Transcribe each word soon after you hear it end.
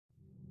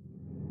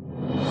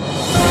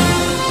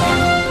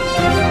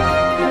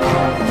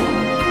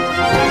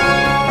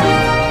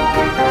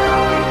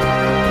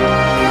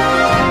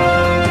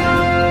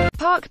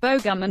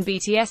Bo-gum and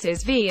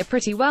BTS's V are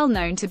pretty well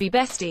known to be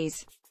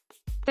besties.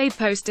 They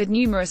posted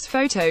numerous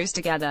photos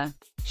together,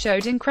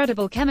 showed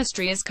incredible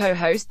chemistry as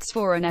co-hosts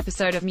for an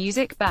episode of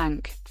Music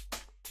Bank.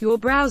 Your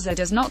browser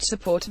does not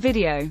support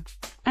video.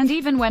 And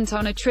even went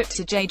on a trip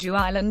to Jeju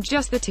Island,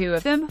 just the two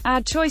of them.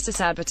 Ad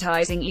choices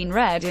advertising in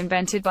red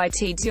invented by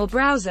Teeds. Your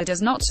browser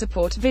does not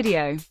support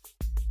video.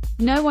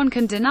 No one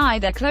can deny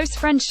their close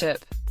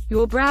friendship.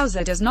 Your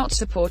browser does not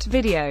support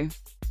video.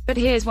 But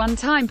here's one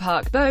time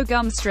Park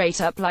Bo-gum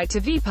straight up lied to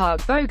V.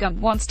 Park Bo-gum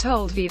once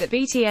told V that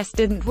BTS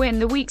didn't win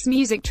the week's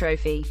music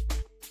trophy.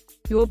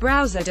 Your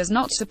browser does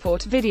not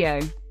support video.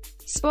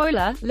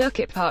 Spoiler, look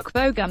at Park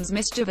Bo-gum's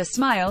mischievous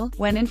smile,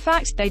 when in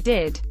fact they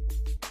did.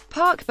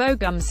 Park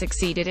Bo-gum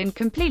succeeded in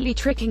completely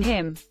tricking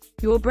him.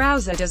 Your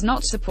browser does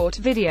not support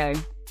video.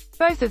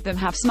 Both of them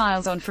have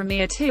smiles on from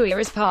ear to ear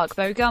as Park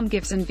Bo-gum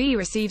gives and V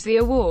receives the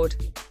award.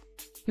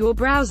 Your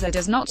browser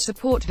does not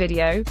support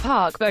video.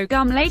 Park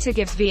Bo-gum later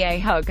gives V a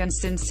hug and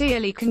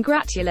sincerely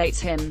congratulates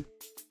him.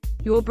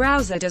 Your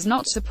browser does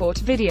not support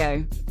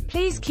video.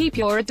 Please keep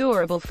your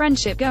adorable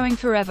friendship going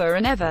forever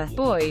and ever,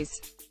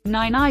 boys.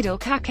 9 idle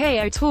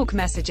Kakao talk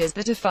messages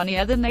that are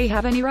funnier than they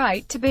have any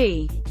right to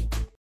be.